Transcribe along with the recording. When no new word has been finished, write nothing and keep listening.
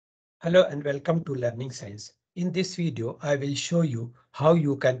Hello and welcome to Learning Science. In this video, I will show you how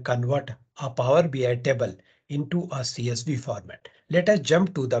you can convert a Power BI table into a CSV format. Let us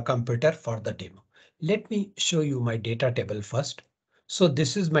jump to the computer for the demo. Let me show you my data table first. So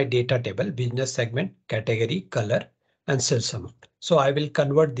this is my data table, business segment, category, color, and sales amount. So I will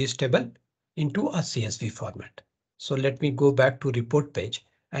convert this table into a CSV format. So let me go back to report page,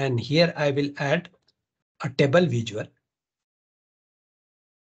 and here I will add a table visual.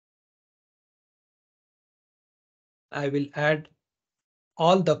 I will add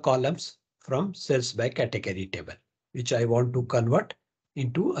all the columns from sales by category table, which I want to convert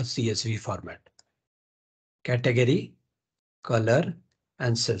into a CSV format. Category, color,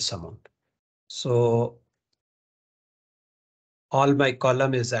 and sales amount. So all my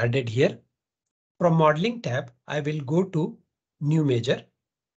column is added here. From modeling tab, I will go to new measure.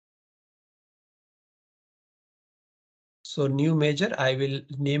 So new measure, I will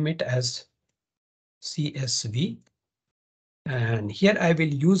name it as CSV. And here I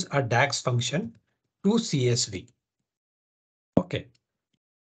will use a DAX function to CSV. Okay.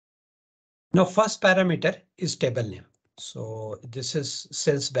 Now first parameter is table name. So this is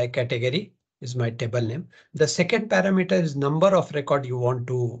sales by category is my table name. The second parameter is number of record you want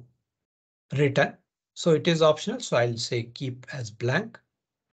to return. So it is optional. So I'll say keep as blank.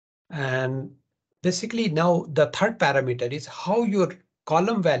 And basically now the third parameter is how your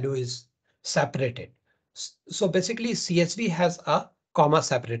column value is separated. So basically CSV has a comma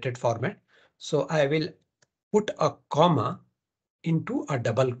separated format. So I will put a comma into a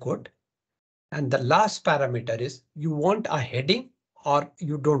double quote. And the last parameter is you want a heading or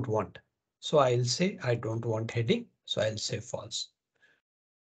you don't want. So I'll say I don't want heading. So I'll say false.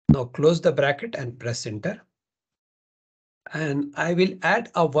 Now close the bracket and press enter. And I will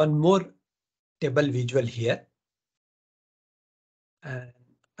add a one more table visual here. And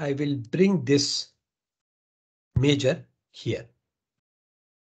I will bring this measure here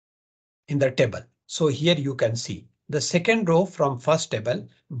in the table. So here you can see the second row from first table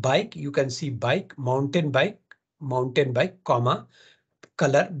bike. You can see bike, mountain bike, comma,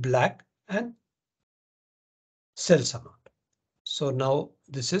 color black and sales amount. So now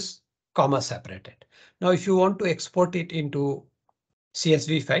this is comma separated. Now if you want to export it into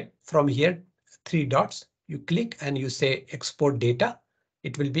CSV file from here, three dots, you click and you say export data.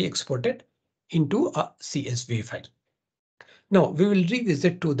 It will be exported into a CSV file. Now we will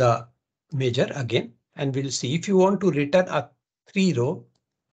revisit to the measure again and we'll see if you want to return a 3 row.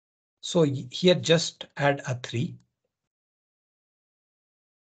 So here just add a 3.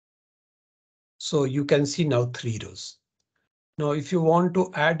 So you can see now 3 rows. Now if you want to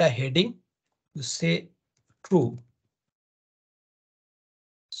add a heading, you say true.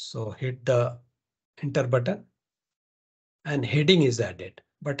 So hit the enter button and heading is added,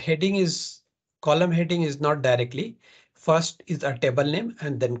 but column heading is not directly. First is a table name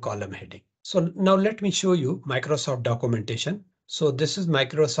and then column heading. So now let me show you Microsoft documentation. So this is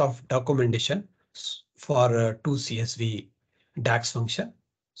Microsoft documentation for 2CSV DAX function.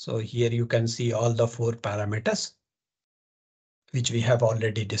 So here you can see all the 4 parameters which we have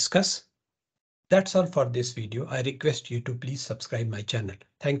already discussed. That's all for this video. I request you to please subscribe my channel.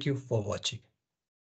 Thank you for watching.